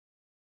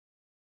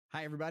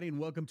Hi, everybody, and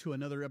welcome to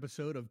another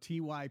episode of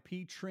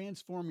TYP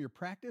Transform Your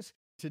Practice.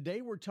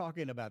 Today, we're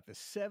talking about the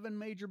 7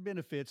 major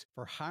benefits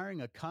for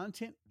hiring a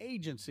content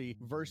agency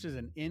versus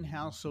an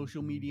in-house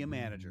social media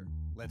manager.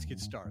 Let's get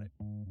started.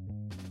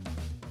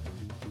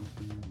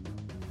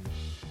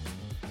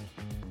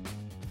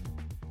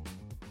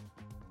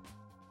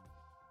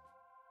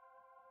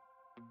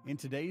 In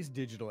today's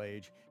digital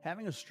age,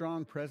 having a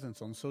strong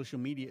presence on social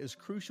media is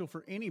crucial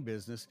for any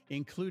business,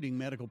 including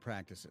medical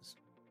practices.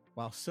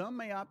 While some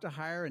may opt to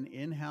hire an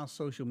in-house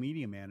social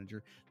media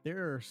manager,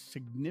 there are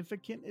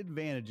significant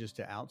advantages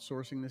to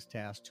outsourcing this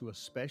task to a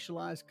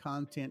specialized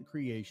content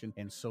creation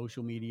and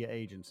social media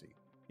agency.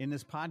 In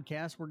this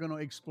podcast, we're going to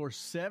explore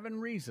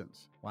 7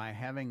 reasons why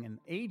having an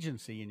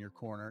agency in your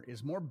corner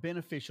is more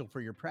beneficial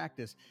for your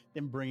practice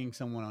than bringing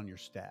someone on your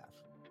staff.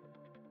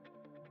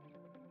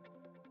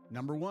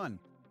 Number 1,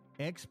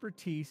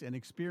 expertise and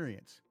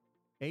experience.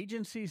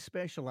 Agencies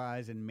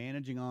specialize in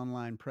managing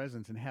online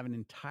presence and have an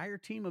entire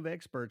team of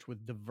experts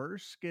with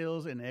diverse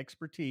skills and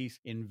expertise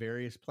in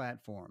various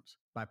platforms.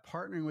 By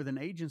partnering with an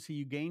agency,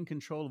 you gain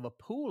control of a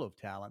pool of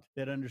talent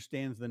that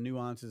understands the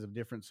nuances of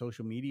different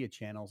social media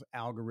channels,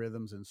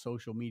 algorithms, and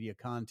social media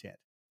content.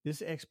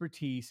 This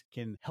expertise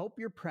can help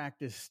your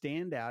practice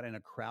stand out in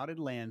a crowded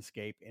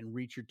landscape and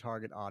reach your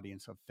target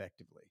audience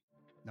effectively.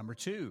 Number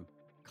 2,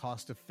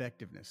 cost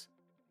effectiveness.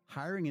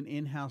 Hiring an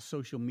in-house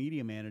social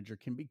media manager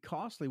can be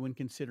costly when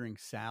considering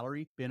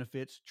salary,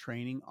 benefits,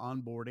 training,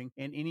 onboarding,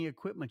 and any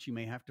equipment you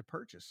may have to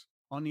purchase.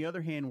 On the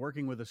other hand,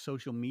 working with a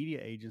social media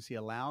agency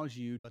allows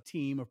you a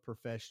team of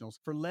professionals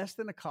for less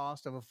than the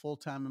cost of a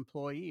full-time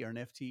employee or an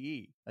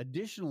FTE.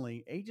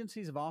 Additionally,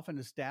 agencies have often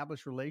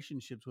established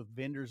relationships with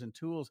vendors and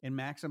tools in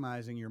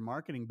maximizing your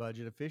marketing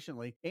budget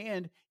efficiently.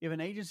 And if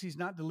an agency is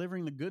not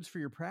delivering the goods for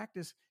your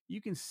practice,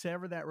 you can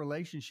sever that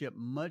relationship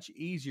much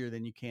easier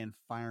than you can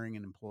firing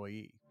an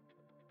employee.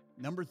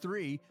 Number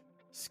 3,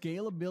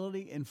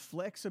 scalability and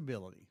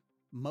flexibility.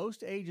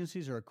 Most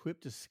agencies are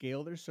equipped to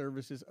scale their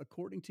services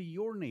according to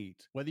your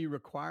needs. Whether you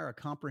require a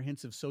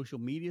comprehensive social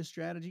media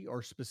strategy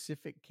or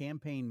specific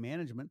campaign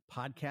management,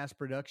 podcast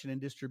production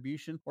and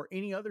distribution, or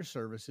any other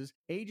services,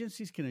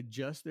 agencies can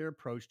adjust their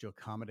approach to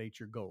accommodate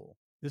your goal.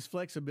 This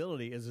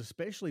flexibility is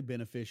especially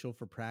beneficial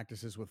for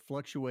practices with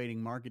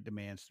fluctuating market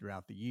demands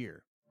throughout the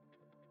year.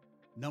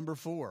 Number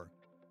 4,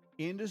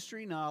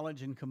 industry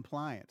knowledge and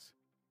compliance.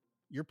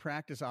 Your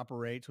practice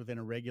operates within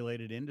a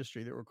regulated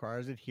industry that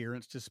requires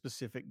adherence to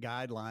specific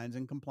guidelines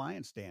and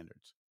compliance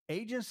standards.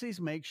 Agencies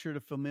make sure to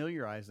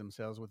familiarize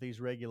themselves with these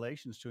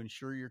regulations to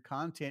ensure your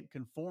content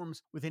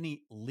conforms with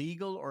any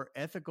legal or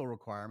ethical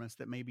requirements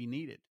that may be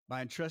needed.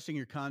 By entrusting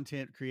your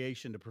content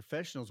creation to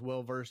professionals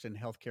well-versed in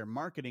healthcare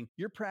marketing,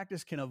 your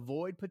practice can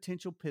avoid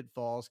potential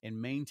pitfalls and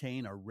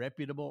maintain a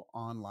reputable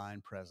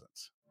online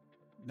presence.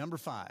 Number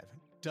 5,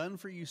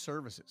 done-for-you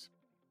services.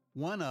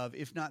 One of,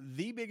 if not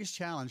the biggest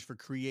challenge for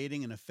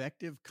creating an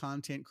effective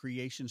content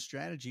creation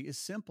strategy is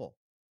simple: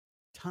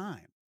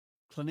 time.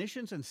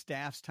 Clinicians and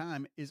staff's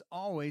time is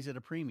always at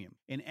a premium,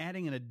 and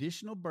adding an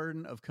additional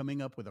burden of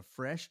coming up with a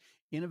fresh,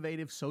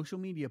 innovative social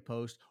media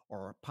post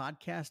or a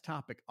podcast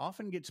topic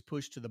often gets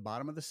pushed to the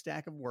bottom of the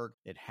stack of work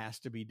that has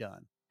to be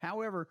done.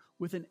 However,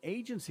 with an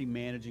agency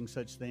managing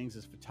such things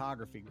as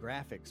photography,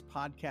 graphics,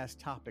 podcast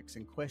topics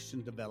and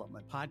question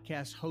development,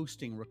 podcast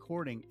hosting,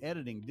 recording,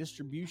 editing,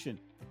 distribution,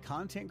 the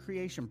content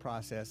creation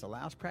process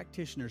allows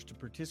practitioners to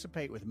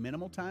participate with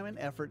minimal time and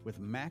effort with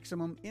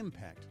maximum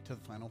impact to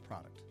the final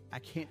product. I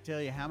can't tell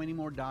you how many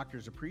more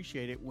doctors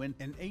appreciate it when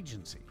an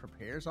agency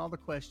prepares all the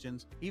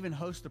questions, even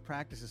hosts the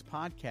practice's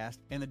podcast,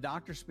 and the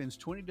doctor spends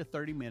 20 to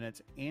 30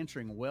 minutes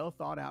answering well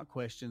thought out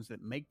questions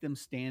that make them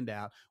stand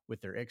out with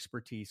their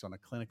expertise on a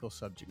clinical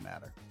subject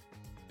matter.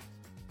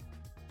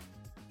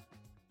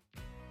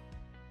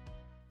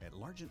 At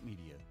Largent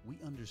Media, we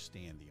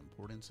understand the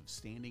importance of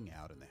standing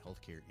out in the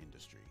healthcare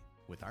industry.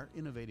 With our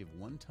innovative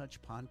one-touch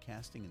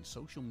podcasting and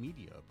social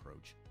media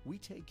approach, we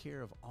take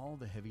care of all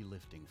the heavy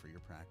lifting for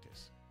your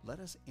practice. Let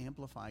us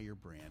amplify your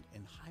brand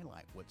and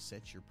highlight what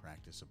sets your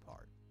practice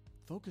apart.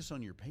 Focus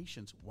on your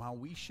patients while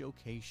we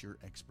showcase your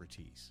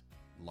expertise.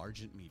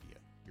 Largent Media,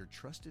 your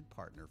trusted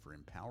partner for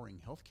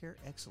empowering healthcare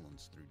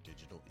excellence through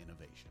digital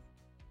innovation.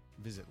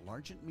 Visit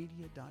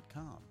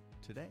largentmedia.com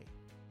today.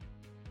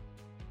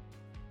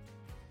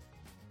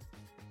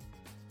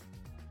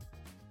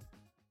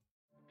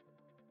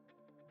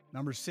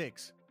 Number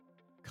 6,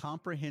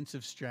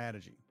 comprehensive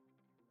strategy.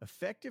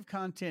 Effective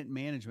content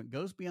management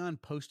goes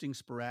beyond posting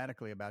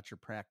sporadically about your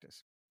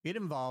practice. It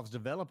involves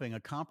developing a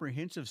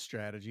comprehensive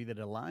strategy that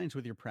aligns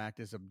with your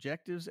practice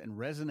objectives and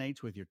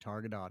resonates with your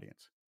target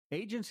audience.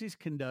 Agencies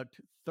conduct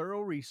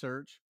thorough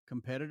research,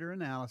 competitor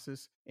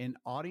analysis, and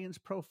audience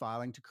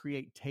profiling to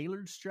create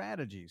tailored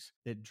strategies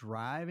that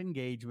drive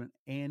engagement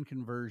and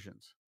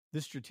conversions.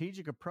 This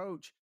strategic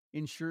approach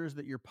ensures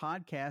that your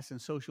podcast and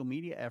social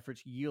media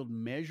efforts yield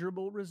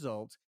measurable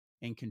results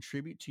and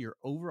contribute to your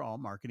overall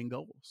marketing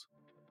goals.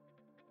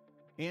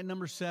 And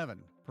number 7,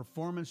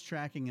 performance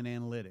tracking and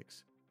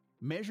analytics.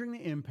 Measuring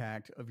the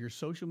impact of your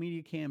social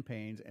media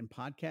campaigns and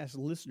podcast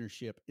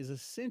listenership is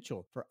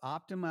essential for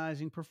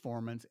optimizing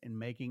performance and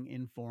making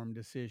informed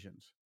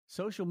decisions.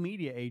 Social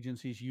media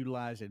agencies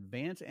utilize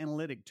advanced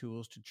analytic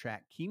tools to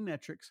track key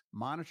metrics,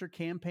 monitor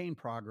campaign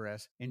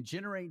progress, and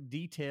generate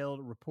detailed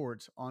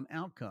reports on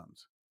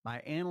outcomes. By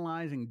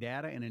analyzing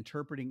data and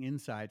interpreting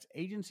insights,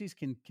 agencies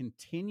can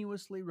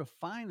continuously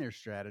refine their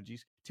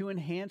strategies to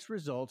enhance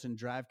results and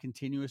drive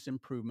continuous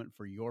improvement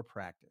for your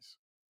practice.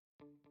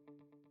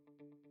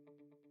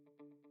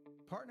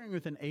 Partnering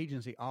with an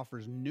agency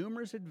offers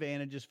numerous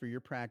advantages for your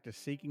practice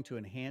seeking to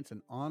enhance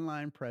an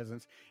online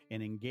presence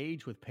and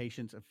engage with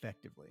patients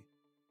effectively.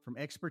 From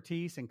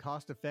expertise and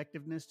cost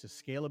effectiveness to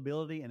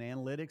scalability and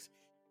analytics,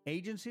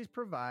 agencies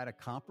provide a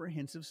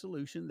comprehensive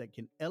solution that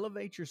can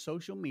elevate your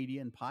social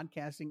media and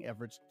podcasting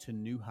efforts to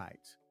new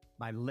heights.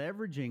 By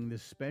leveraging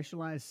this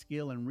specialized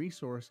skill and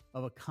resource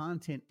of a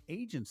content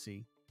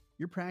agency,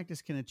 your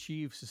practice can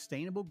achieve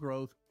sustainable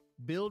growth,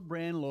 build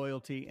brand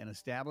loyalty, and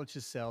establish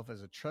itself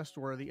as a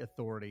trustworthy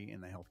authority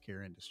in the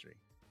healthcare industry.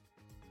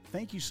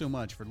 Thank you so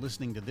much for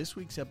listening to this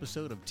week's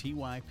episode of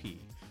TYP,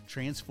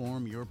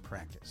 Transform Your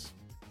Practice.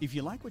 If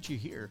you like what you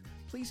hear,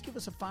 please give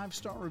us a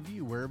 5-star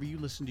review wherever you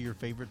listen to your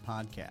favorite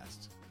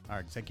podcasts. Our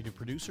executive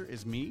producer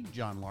is me,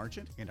 John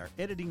Largent, and our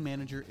editing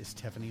manager is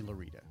Stephanie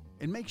Larita.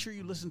 And make sure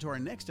you listen to our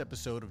next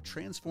episode of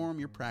Transform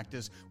Your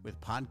Practice with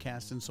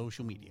podcasts and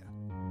social media.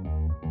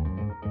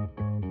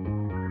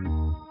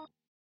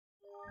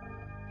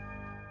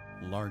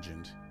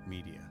 Largent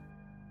Media.